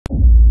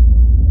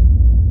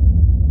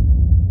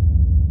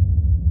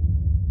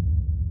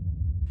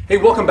Hey,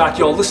 welcome back,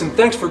 y'all. Listen,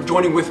 thanks for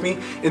joining with me.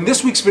 In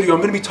this week's video,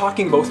 I'm going to be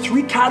talking about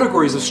 3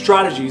 categories of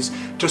strategies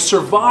to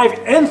survive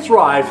and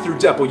thrive through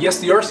Depot. Yes,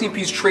 the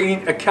RCMP's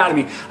Training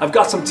Academy. I've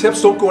got some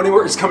tips. Don't go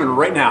anywhere. It's coming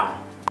right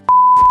now.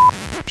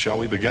 Shall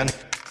we begin?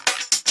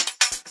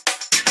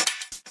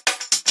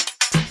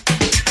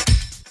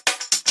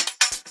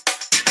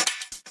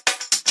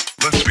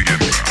 Let's begin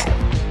now.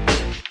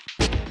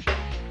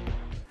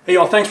 Hey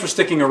y'all, thanks for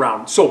sticking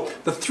around. So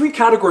the 3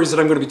 categories that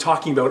I'm going to be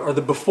talking about are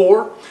the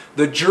before,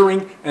 the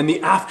during, and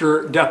the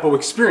after Depot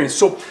experience.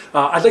 So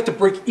I'd like to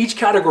break each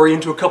category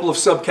into a couple of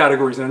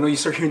subcategories. And I know you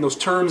start hearing those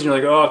terms and you're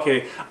like, oh,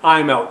 okay,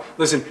 I'm out.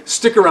 Listen,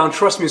 stick around.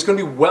 Trust me, it's going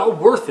to be well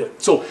worth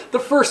it. So the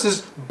first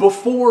is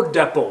before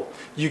Depot.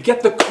 You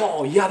get the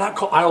call. Yeah, that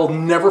call. I'll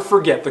never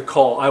forget the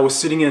call. I was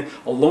sitting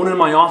alone in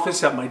my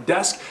office at my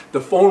desk.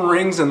 The phone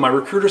rings and my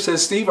recruiter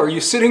says, Steve, are you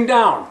sitting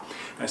down?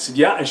 I said,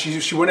 yeah, and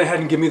she went ahead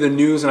and gave me the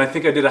news, and I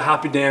think I did a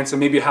happy dance and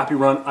maybe a happy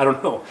run, I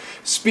don't know.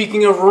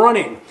 Speaking of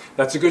running,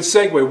 that's a good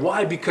segue.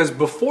 Why? Because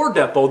before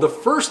Depot, the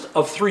first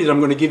of 3 that I'm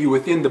going to give you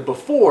within the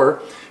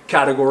before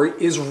category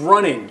is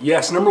running.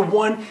 Yes, number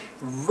 1,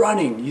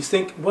 running. You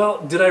think,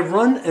 well, did I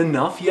run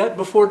enough yet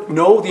before?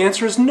 No, the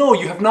answer is no,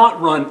 you have not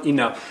run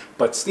enough.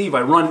 But Steve,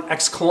 I run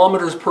X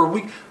kilometers per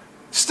week.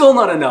 Still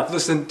not enough.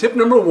 Listen, tip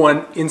number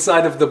 1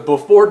 inside of the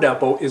before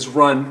Depot is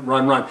run,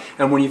 run, run.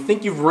 And when you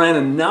think you've ran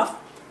enough,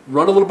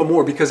 run a little bit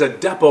more, because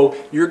at Depot,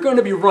 you're going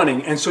to be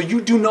running. And so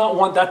you do not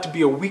want that to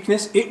be a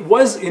weakness. It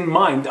was in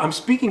mine. I'm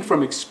speaking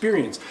from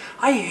experience.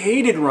 I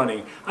hated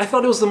running. I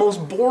thought it was the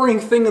most boring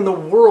thing in the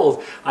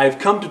world. I've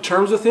come to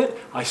terms with it.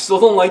 I still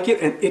don't like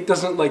it, and it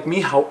doesn't like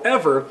me.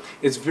 However,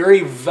 it's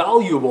very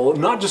valuable,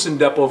 not just in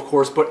Depot, of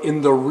course, but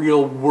in the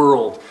real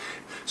world.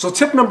 So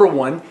tip number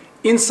 1,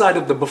 inside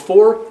of the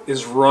before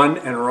is run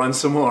and run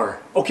some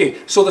more. Okay,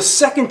 so the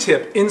second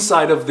tip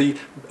inside of the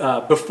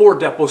before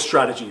Depot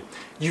strategy,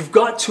 you've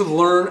got to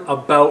learn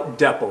about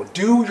Depot.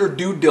 Do your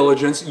due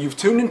diligence. You've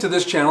tuned into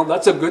this channel,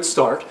 that's a good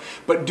start,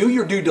 but do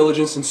your due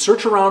diligence and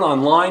search around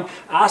online,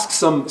 ask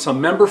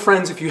some member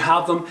friends if you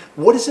have them,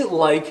 what is it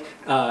like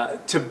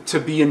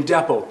to be in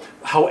Depot?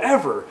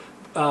 However,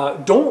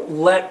 don't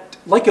let,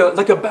 like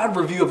a bad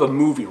review of a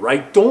movie,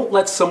 right? Don't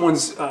let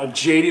someone's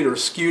jaded or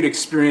skewed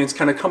experience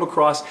kind of come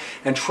across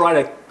and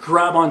try to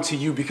grab onto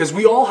you, because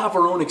we all have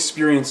our own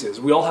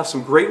experiences. We all have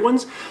some great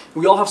ones.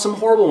 We all have some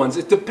horrible ones.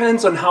 It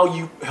depends on how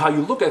you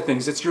look at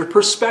things. It's your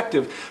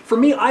perspective. For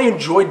me, I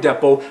enjoyed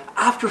Depot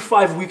after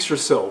 5 weeks or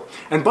so.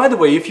 And by the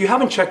way, if you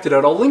haven't checked it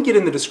out, I'll link it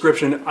in the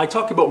description. I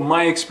talk about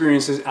my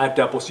experiences at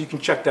Depot, so you can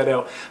check that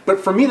out. But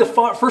for me, the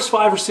first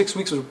 5 or 6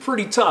 weeks was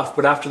pretty tough.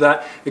 But after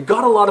that, it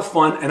got a lot of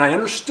fun, and I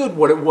understood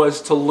what it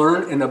was to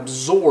learn and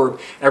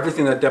absorb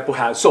everything that Depot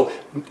has. So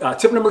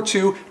tip number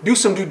 2, do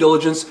some due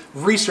diligence,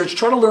 research,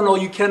 try to learn all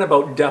you can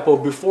about Depot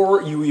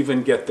before you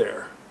even get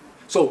there.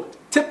 So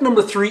tip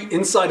number 3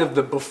 inside of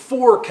the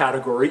before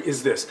category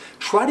is this.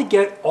 Try to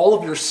get all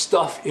of your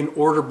stuff in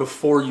order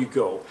before you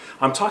go.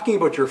 I'm talking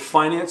about your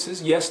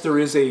finances. Yes, there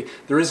is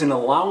an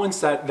allowance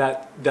that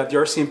the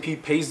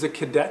RCMP pays the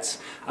cadets.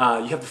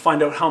 You have to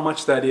find out how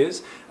much that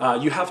is.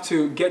 You have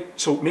to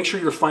make sure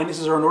your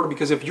finances are in order,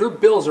 because if your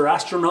bills are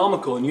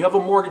astronomical and you have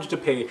a mortgage to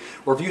pay,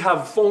 or if you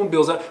have phone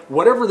bills,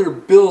 whatever their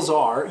bills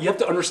are, you have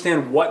to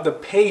understand what the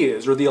pay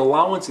is or the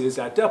allowance is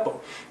at Depot.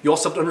 You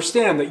also have to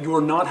understand that you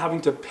are not having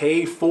to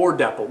pay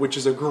for Depot, which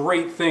is a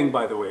great thing,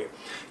 by the way.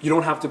 You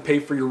don't have to pay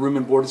for your room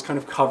and board. It's kind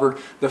of covered.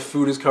 The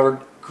food is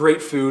covered.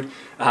 Great food.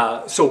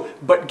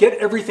 But get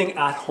everything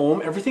at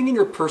home, everything in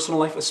your personal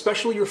life,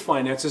 especially your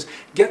finances,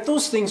 get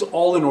those things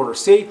all in order.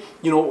 Say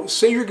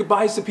your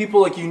goodbyes to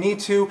people like you need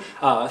to.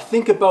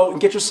 Think about and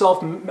get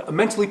yourself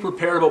mentally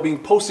prepared about being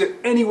posted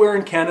anywhere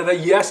in Canada.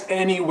 Yes,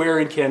 anywhere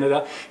in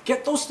Canada.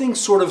 Get those things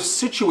sort of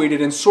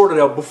situated and sorted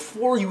out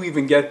before you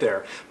even get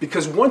there.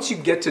 Because once you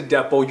get to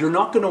Depot, you're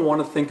not going to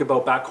want to think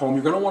about back home.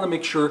 You're going to want to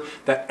make sure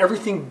that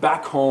everything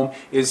back home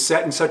is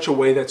set in such a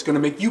way that's going to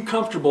make you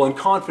comfortable and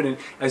confident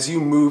as you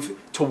move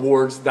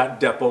towards that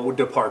Depot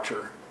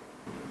departure.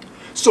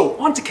 So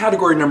on to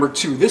category number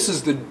 2. This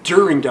is the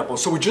during Depot.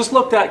 So we just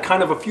looked at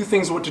kind of a few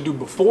things what to do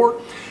before.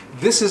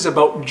 This is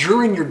about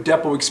during your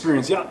Depot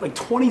experience. Yeah, like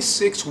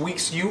 26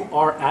 weeks you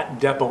are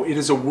at Depot. It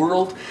is a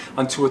world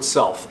unto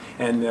itself,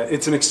 and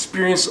it's an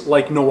experience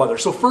like no other.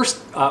 So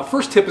first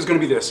tip is going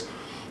to be this.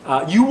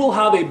 You will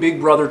have a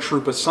big brother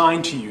troop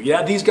assigned to you.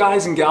 Yeah, these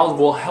guys and gals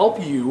will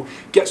help you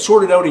get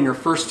sorted out in your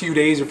first few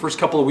days, your first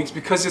couple of weeks,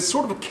 because it's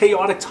sort of a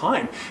chaotic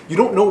time. You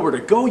don't know where to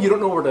go, you don't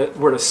know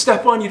where to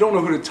step on, you don't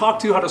know who to talk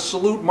to, how to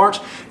salute, march.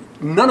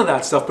 None of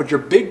that stuff, but your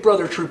big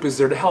brother troop is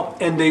there to help,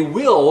 and they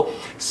will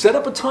set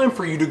up a time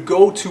for you to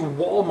go to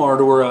Walmart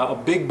or a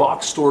big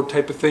box store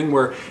type of thing,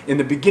 where in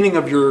the beginning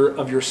of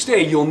your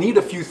stay you'll need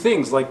a few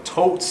things like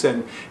totes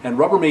and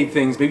Rubbermaid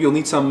things. Maybe you'll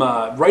need some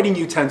writing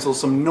utensils,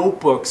 some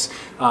notebooks,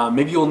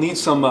 maybe you'll need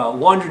some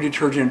laundry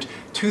detergent,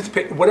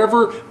 toothpaste,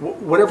 whatever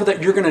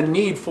that you're going to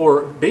need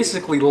for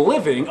basically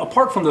living,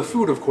 apart from the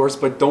food of course,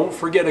 but don't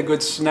forget a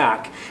good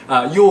snack.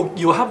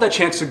 You'll have that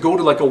chance to go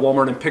to like a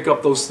Walmart and pick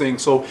up those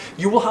things, so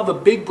you will have a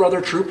big brother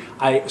troop,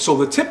 so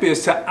the tip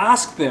is to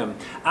ask them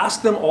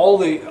all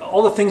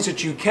the things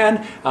that you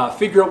can,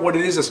 figure out what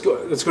it is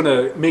that's going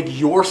to make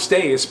your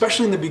stay,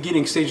 especially in the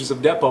beginning stages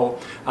of depot,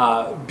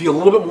 be a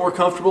little bit more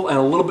comfortable and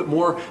a little bit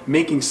more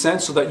making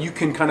sense, so that you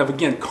can kind of,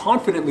 again,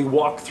 confidently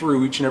walk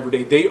through each and every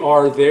day. They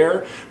are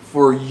there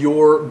for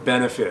your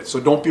benefit, so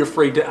don't be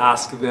afraid to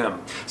ask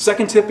them.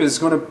 Second tip is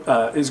going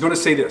to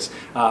say this: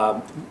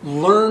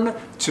 learn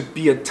to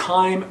be a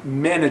time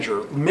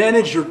manager.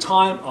 Manage your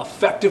time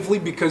effectively,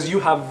 because you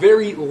have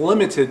very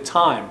limited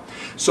time.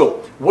 So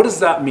what does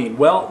that mean?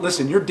 Well,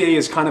 listen, your day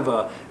is kind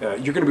of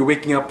you're going to be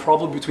waking up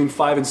probably between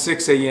 5 and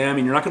 6 a.m.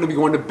 and you're not going to be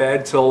going to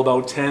bed till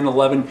about 10,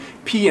 11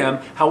 p.m.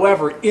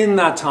 However, in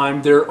that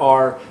time, there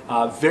are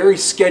very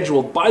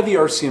scheduled by the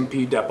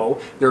RCMP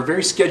depot, there are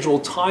very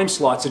scheduled time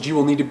slots that you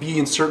will need to be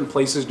in certain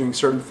places doing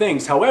certain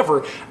things.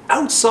 However,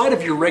 outside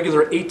of your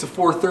regular 8 to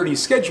 4:30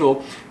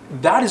 schedule,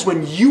 that is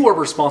when you are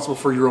responsible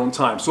for your own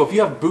time. So if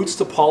you have boots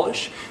to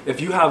polish, if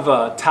you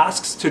have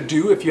tasks to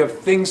do, if you have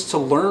things to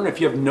learn,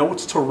 if you have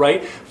notes to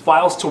write,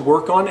 files to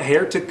work on,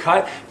 hair to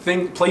cut,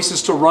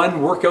 places to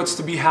run, workouts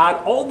to be had,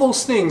 all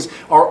those things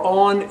are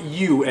on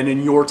you and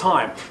in your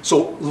time.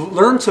 So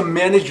learn to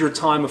manage your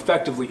time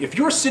effectively. If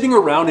you're sitting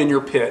around in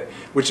your pit,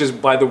 which is,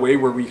 by the way,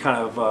 where we kind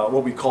of,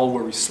 what we call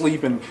where we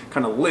sleep and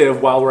kind of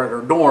live while we're at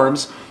our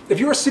dorms, if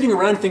you're sitting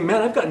around and think,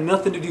 man, I've got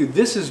nothing to do,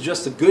 this is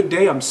just a good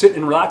day, I'm sitting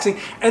and relaxing,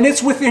 and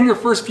it's within your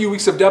first few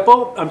weeks of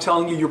depot, I'm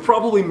telling you, you're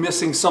probably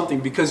missing something,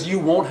 because you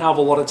won't have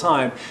a lot of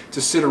time to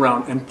sit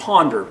around and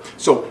ponder.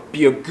 So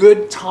be a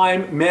good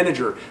time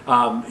manager.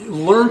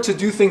 Learn to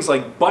do things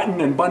like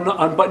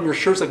unbutton your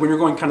shirts, like when you're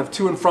going kind of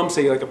to and from,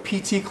 say, like a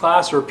PT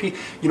class or a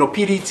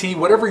PDT,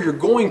 whatever you're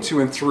going to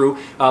and through.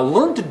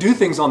 Learn to do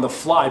things on the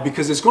fly,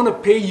 because it's going to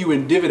pay you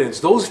in dividends.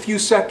 Those few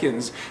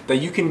seconds that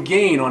you can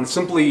gain on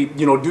simply,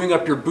 doing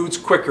up your boots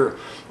quicker,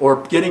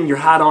 or getting your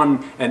hat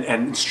on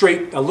and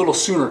straight a little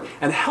sooner,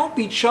 and help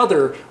each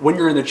other when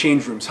you're in the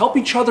change rooms. Help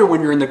each other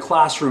when you're in the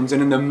classrooms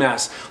and in the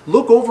mess.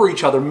 Look over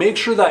each other. Make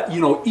sure that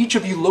each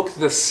of you look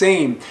the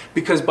same,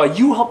 because by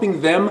you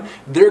helping them,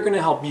 they're going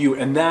to help you,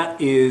 and that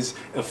is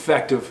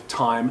effective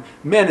time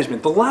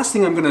management. The last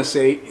thing I'm going to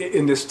say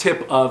in this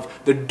tip of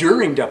the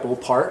during depot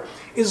part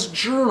is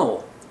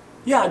journal.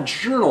 Yeah,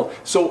 journal.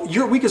 So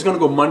your week is going to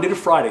go Monday to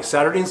Friday.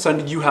 Saturday and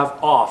Sunday you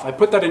have off. I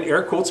put that in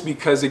air quotes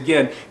because,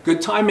 again,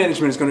 good time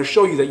management is going to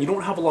show you that you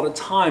don't have a lot of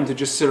time to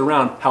just sit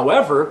around.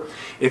 However,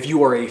 if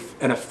you are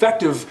an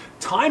effective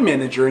time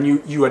manager and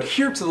you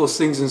adhere to those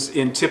things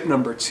in tip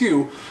number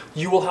 2,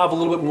 you will have a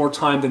little bit more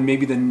time than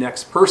maybe the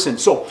next person.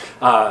 So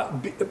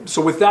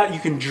with that, you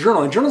can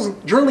journal. And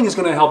journaling is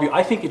going to help you.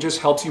 I think it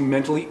just helps you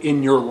mentally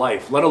in your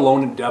life, let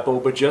alone in depot,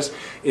 but just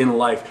in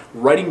life.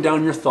 Writing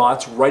down your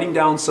thoughts, writing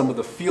down some of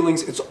the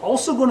feelings. It's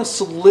also going to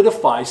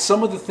solidify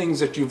some of the things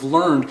that you've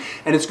learned,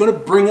 and it's going to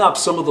bring up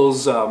some of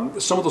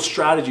those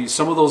strategies,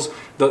 some of those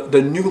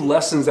the new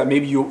lessons that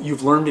maybe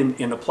you've learned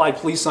in applied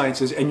police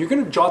sciences, and you're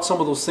going to jot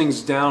some of those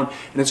things down,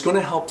 and it's going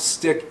to help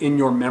stick in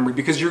your memory,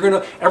 because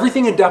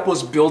everything in depot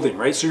is building,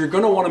 right? So you're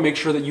going to want to make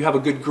sure that you have a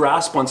good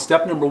grasp on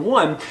step number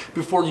 1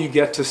 before you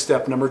get to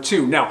step number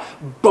 2. Now,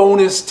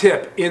 bonus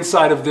tip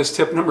inside of this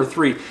tip number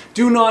 3: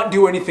 do not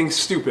do anything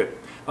stupid.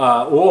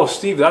 Oh,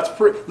 Steve,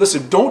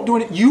 listen, don't do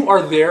it. You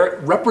are there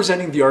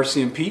representing the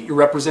RCMP. You're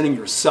representing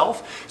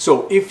yourself.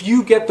 So if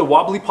you get the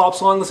wobbly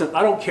pops on, listen,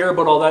 I don't care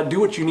about all that. Do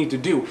what you need to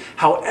do.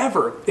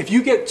 However, if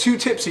you get too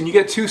tipsy and you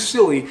get too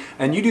silly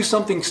and you do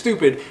something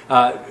stupid,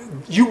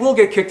 you will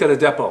get kicked out of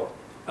depot.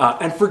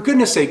 And for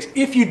goodness sakes,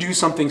 if you do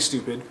something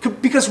stupid,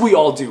 because we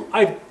all do,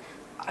 I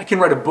can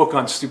write a book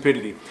on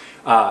stupidity.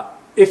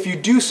 If you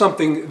do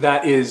something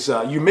that is,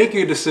 you make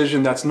a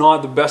decision that's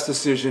not the best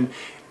decision,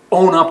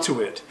 own up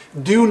to it.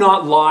 Do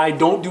not lie.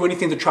 Don't do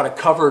anything to try to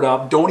cover it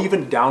up. Don't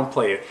even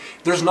downplay it.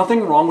 There's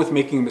nothing wrong with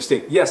making a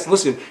mistake. Yes,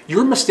 listen,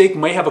 your mistake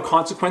may have a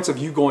consequence of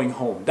you going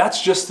home.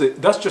 That's just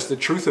the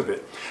truth of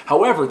it.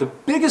 However, the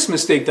biggest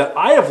mistake that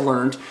I have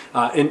learned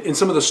in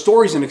some of the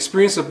stories and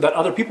experiences that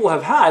other people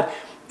have had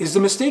is the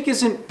mistake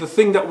isn't the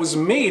thing that was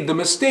made.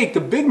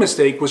 The big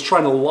mistake was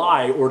trying to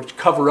lie or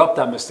cover up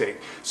that mistake.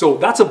 So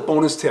that's a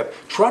bonus tip.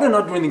 Try to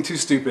not do anything too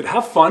stupid.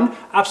 Have fun,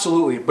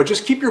 absolutely, but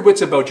just keep your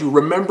wits about you.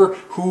 Remember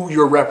who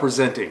you're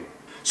representing.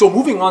 So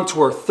moving on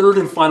to our third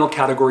and final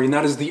category, and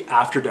that is the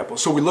after depot.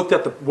 So we looked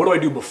at what do I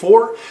do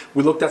before,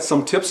 we looked at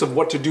some tips of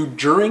what to do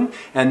during,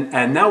 and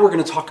now we're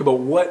going to talk about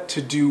what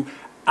to do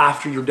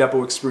after your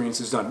depot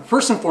experience is done.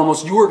 First and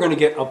foremost, you are going to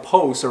get a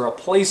post or a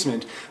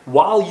placement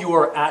while you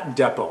are at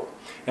depot.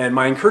 And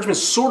my encouragement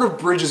sort of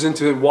bridges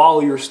into it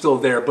while you're still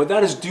there, but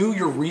that is, do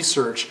your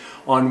research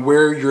on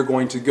where you're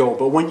going to go.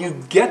 But when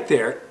you get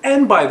there,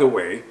 and by the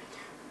way,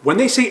 When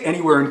they say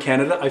anywhere in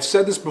Canada, I've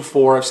said this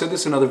before, I've said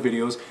this in other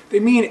videos, they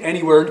mean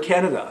anywhere in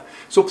Canada.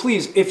 So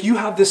please, if you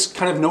have this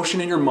kind of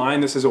notion in your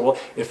mind that says, well,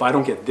 if I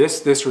don't get this,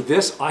 this, or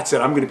this, I said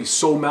I'm going to be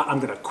so mad, I'm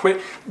going to quit.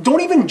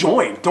 Don't even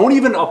join. Don't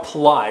even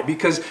apply,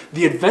 because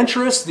the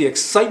adventurous, the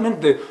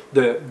excitement,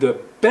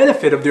 the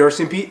benefit of the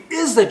RCMP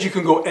is that you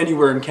can go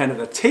anywhere in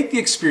Canada. Take the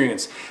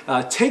experience,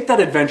 take that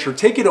adventure,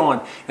 take it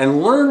on,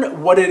 and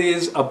learn what it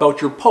is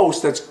about your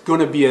post that's going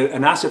to be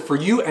an asset for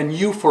you and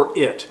you for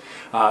it.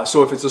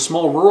 So if it's a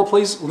small rural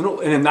place,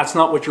 and that's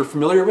not what you're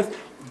familiar with,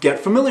 get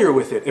familiar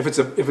with it. If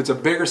it's a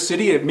bigger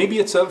city, maybe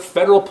it's a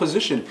federal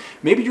position.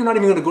 Maybe you're not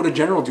even going to go to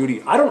general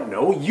duty. I don't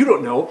know. You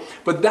don't know.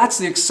 But that's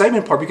the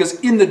excitement part, because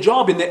in the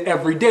job, in the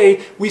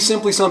everyday, we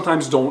simply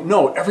sometimes don't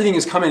know. Everything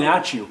is coming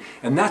at you.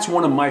 And that's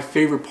one of my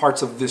favorite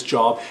parts of this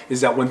job, is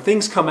that when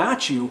things come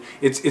at you,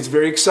 it's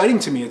very exciting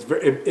to me.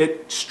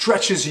 It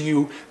stretches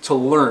you to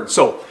learn.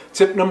 So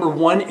tip number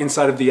one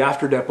inside of the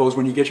after depots,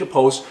 when you get your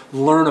post,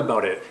 learn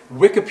about it.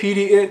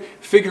 Wikipedia it,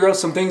 figure out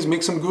some things,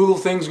 make some Google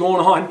things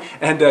going on,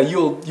 and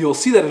you'll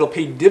see that it'll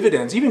pay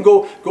dividends. Even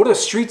go to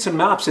Streets and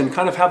Maps and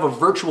kind of have a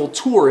virtual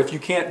tour if you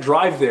can't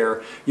drive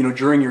there,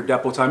 during your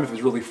depot time, if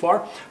it's really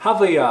far.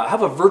 Have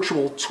a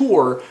virtual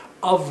tour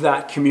of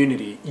that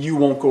community. You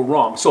won't go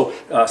wrong. So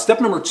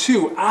step number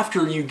two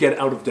after you get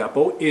out of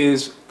depot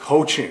is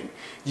coaching.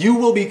 You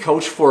will be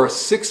coached for a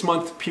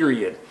 6-month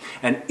period.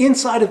 And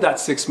inside of that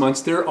 6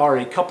 months, there are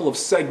a couple of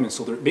segments.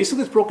 So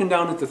basically it's broken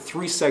down into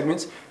 3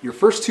 segments. Your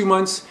first 2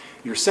 months,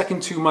 your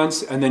second 2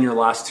 months, and then your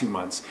last 2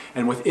 months.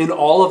 And within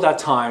all of that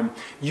time,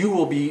 you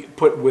will be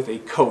put with a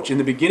coach. In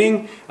the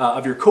beginning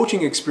of your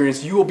coaching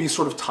experience, you will be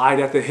sort of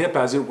tied at the hip,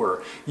 as it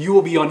were. You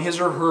will be on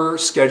his or her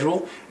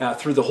schedule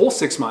through the whole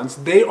 6 months.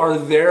 They are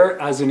there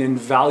as an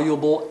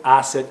invaluable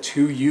asset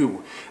to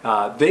you.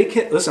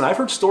 Listen, I've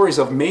heard stories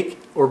of make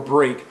or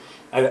break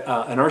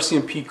an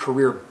RCMP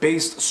career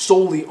based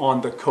solely on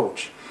the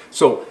coach.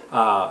 So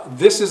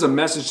this is a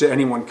message to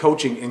anyone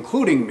coaching,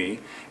 including me,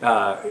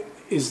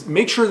 is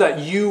make sure that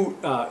you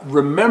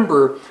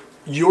remember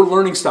your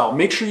learning style.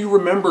 Make sure you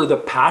remember the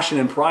passion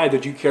and pride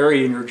that you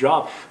carry in your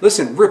job.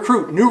 Listen,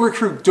 new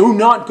recruit, do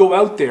not go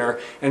out there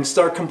and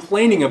start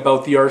complaining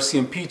about the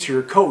RCMP to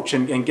your coach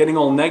and getting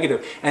all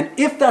negative. And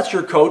if that's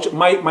your coach,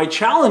 my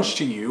challenge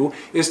to you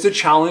is to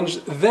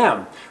challenge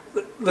them.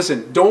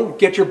 Listen, don't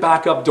get your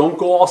back up. Don't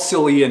go all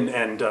silly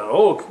and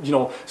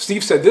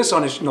Steve said this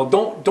on his,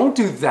 don't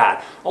do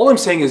that. All I'm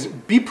saying is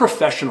be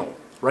professional,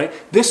 right?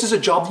 This is a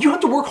job. You have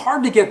to work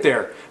hard to get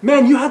there.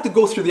 Man, you had to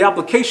go through the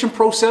application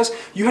process.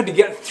 You had to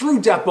get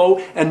through depot.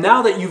 And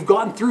now that you've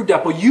gotten through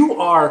depot,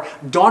 you are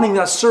donning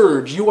that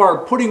surge. You are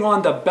putting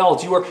on the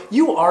belt.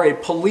 You are a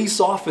police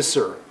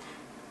officer.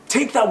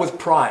 Take that with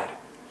pride.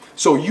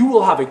 So you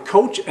will have a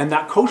coach, and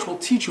that coach will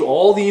teach you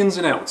all the ins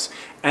and outs.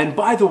 And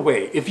by the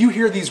way, if you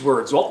hear these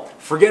words, well,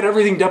 forget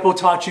everything depot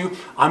taught you,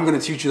 I'm going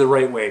to teach you the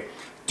right way.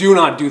 Do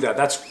not do that.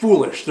 That's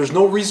foolish. There's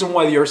no reason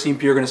why the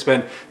RCMP are going to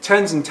spend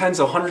tens and tens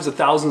of hundreds of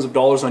thousands of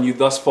dollars on you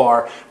thus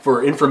far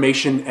for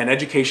information and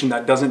education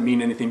that doesn't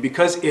mean anything,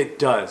 because it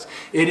does.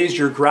 It is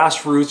your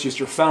grassroots, it's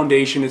your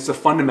foundation, it's the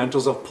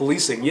fundamentals of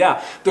policing.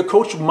 Yeah, the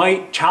coach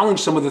might challenge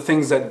some of the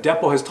things that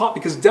depot has taught,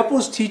 because depot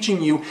is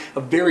teaching you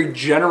a very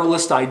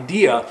generalist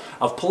idea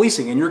of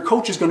policing, and your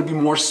coach is going to be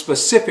more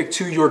specific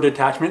to your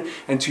detachment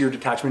and to your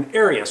detachment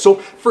area. So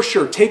for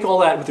sure, take all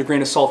that with a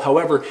grain of salt.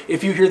 However,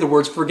 if you hear the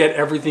words, forget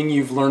everything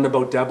you've learned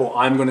about depot,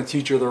 I'm going to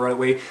teach you the right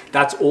way,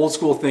 that's old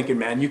school thinking,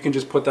 man. You can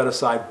just put that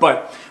aside.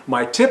 But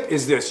my tip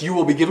is this: you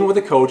will be given with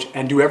a coach,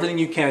 and do everything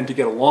you can to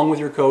get along with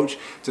your coach,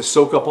 to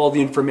soak up all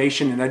the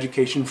information and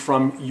education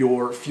from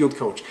your field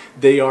coach.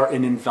 They are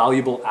an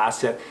invaluable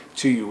asset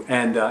to you.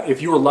 And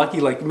if you were lucky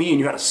like me and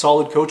you had a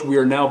solid coach, we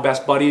are now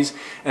best buddies,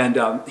 and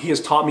he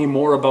has taught me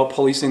more about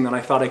policing than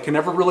I thought I could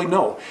ever really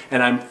know,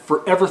 and I'm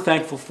forever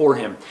thankful for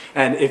him.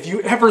 And if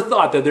you ever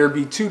thought that there'd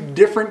be two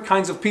different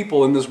kinds of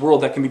people in this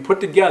world that can be put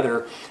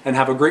together and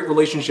have a great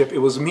relationship, it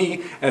was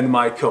me and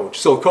my coach.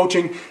 So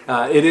coaching,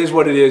 it is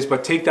what it is,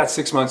 but take that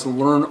 6 months and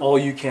learn all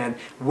you can.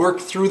 Work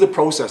through the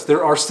process.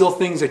 There are still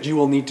things that you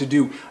will need to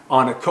do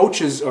on a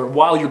coach's, or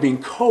while you're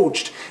being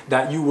coached,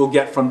 that you will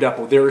get from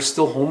depot. There is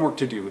still homework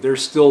to do.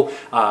 There's still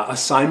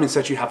assignments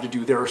that you have to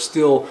do. There are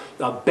still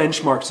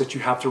benchmarks that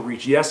you have to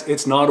reach. Yes,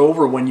 it's not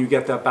over when you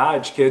get that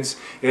badge, kids.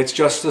 It's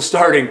just the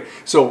starting.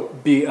 So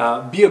be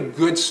a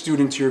good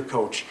student to your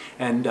coach,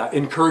 and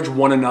encourage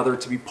one another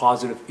to be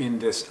positive in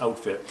this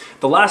outfit.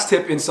 The last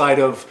tip inside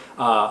of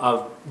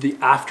the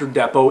after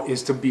depot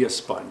is to be a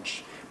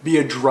sponge. Be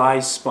a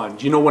dry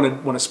sponge. You know,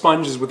 when a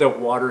sponge is without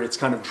water, it's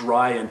kind of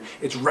dry and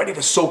it's ready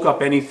to soak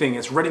up anything.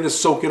 It's ready to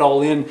soak it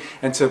all in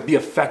and to be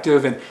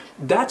effective. And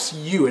that's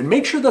you. And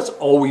make sure that's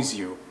always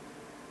you.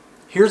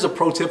 Here's a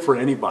pro tip for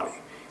anybody.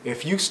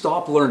 If you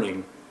stop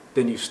learning,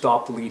 then you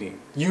stop leading.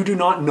 You do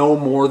not know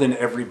more than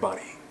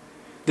everybody.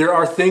 There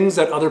are things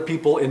that other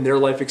people in their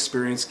life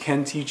experience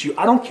can teach you.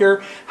 I don't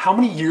care how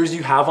many years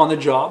you have on the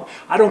job.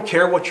 I don't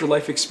care what your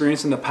life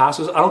experience in the past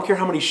was. I don't care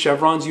how many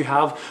chevrons you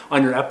have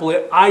on your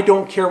epaulet. I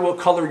don't care what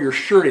color your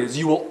shirt is.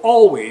 You will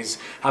always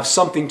have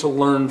something to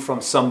learn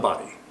from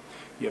somebody.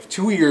 You have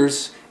 2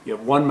 ears, you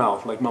have 1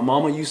 mouth. Like my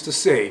mama used to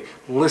say,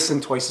 listen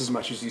twice as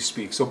much as you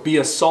speak. So be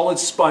a solid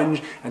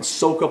sponge and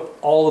soak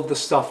up all of the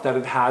stuff that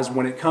it has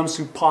when it comes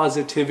to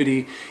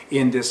positivity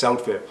in this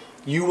outfit.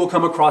 You will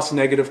come across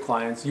negative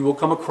clients. You will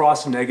come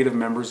across negative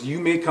members. You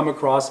may come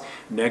across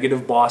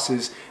negative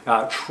bosses.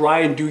 Try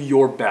and do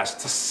your best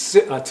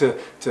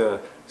to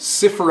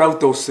cipher out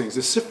those things.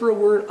 Is cipher a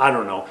word? I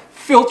don't know.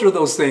 Filter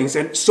those things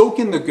and soak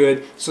in the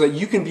good so that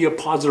you can be a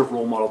positive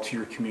role model to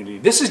your community.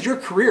 This is your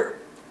career.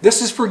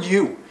 This is for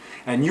you.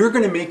 And you're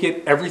going to make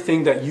it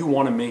everything that you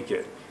want to make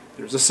it.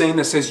 There's a saying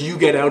that says you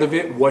get out of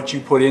it what you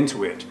put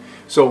into it.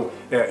 So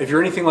if you're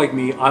anything like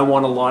me, I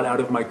want a lot out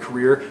of my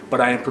career, but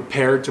I am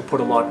prepared to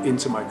put a lot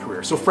into my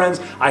career. So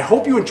friends, I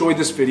hope you enjoyed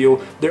this video.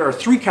 There are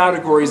 3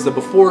 categories, the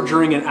before,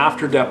 during, and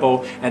after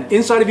depot. And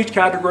inside of each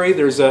category,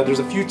 there's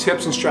a few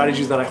tips and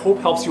strategies that I hope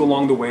helps you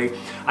along the way.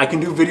 I can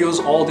do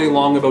videos all day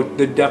long about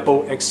the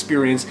depot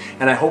experience,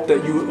 and I hope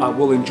that you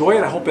will enjoy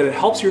it. I hope that it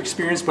helps your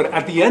experience, but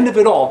at the end of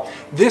it all,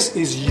 this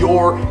is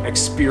your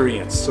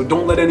experience. So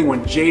don't let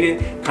anyone jade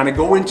it. Kind of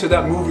go into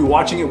that movie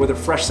watching it with a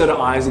fresh set of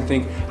eyes and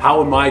think,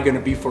 how am I going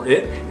to be for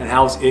it, and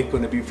how's it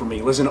going to be for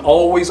me? Listen,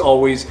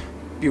 always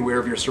be aware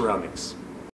of your surroundings.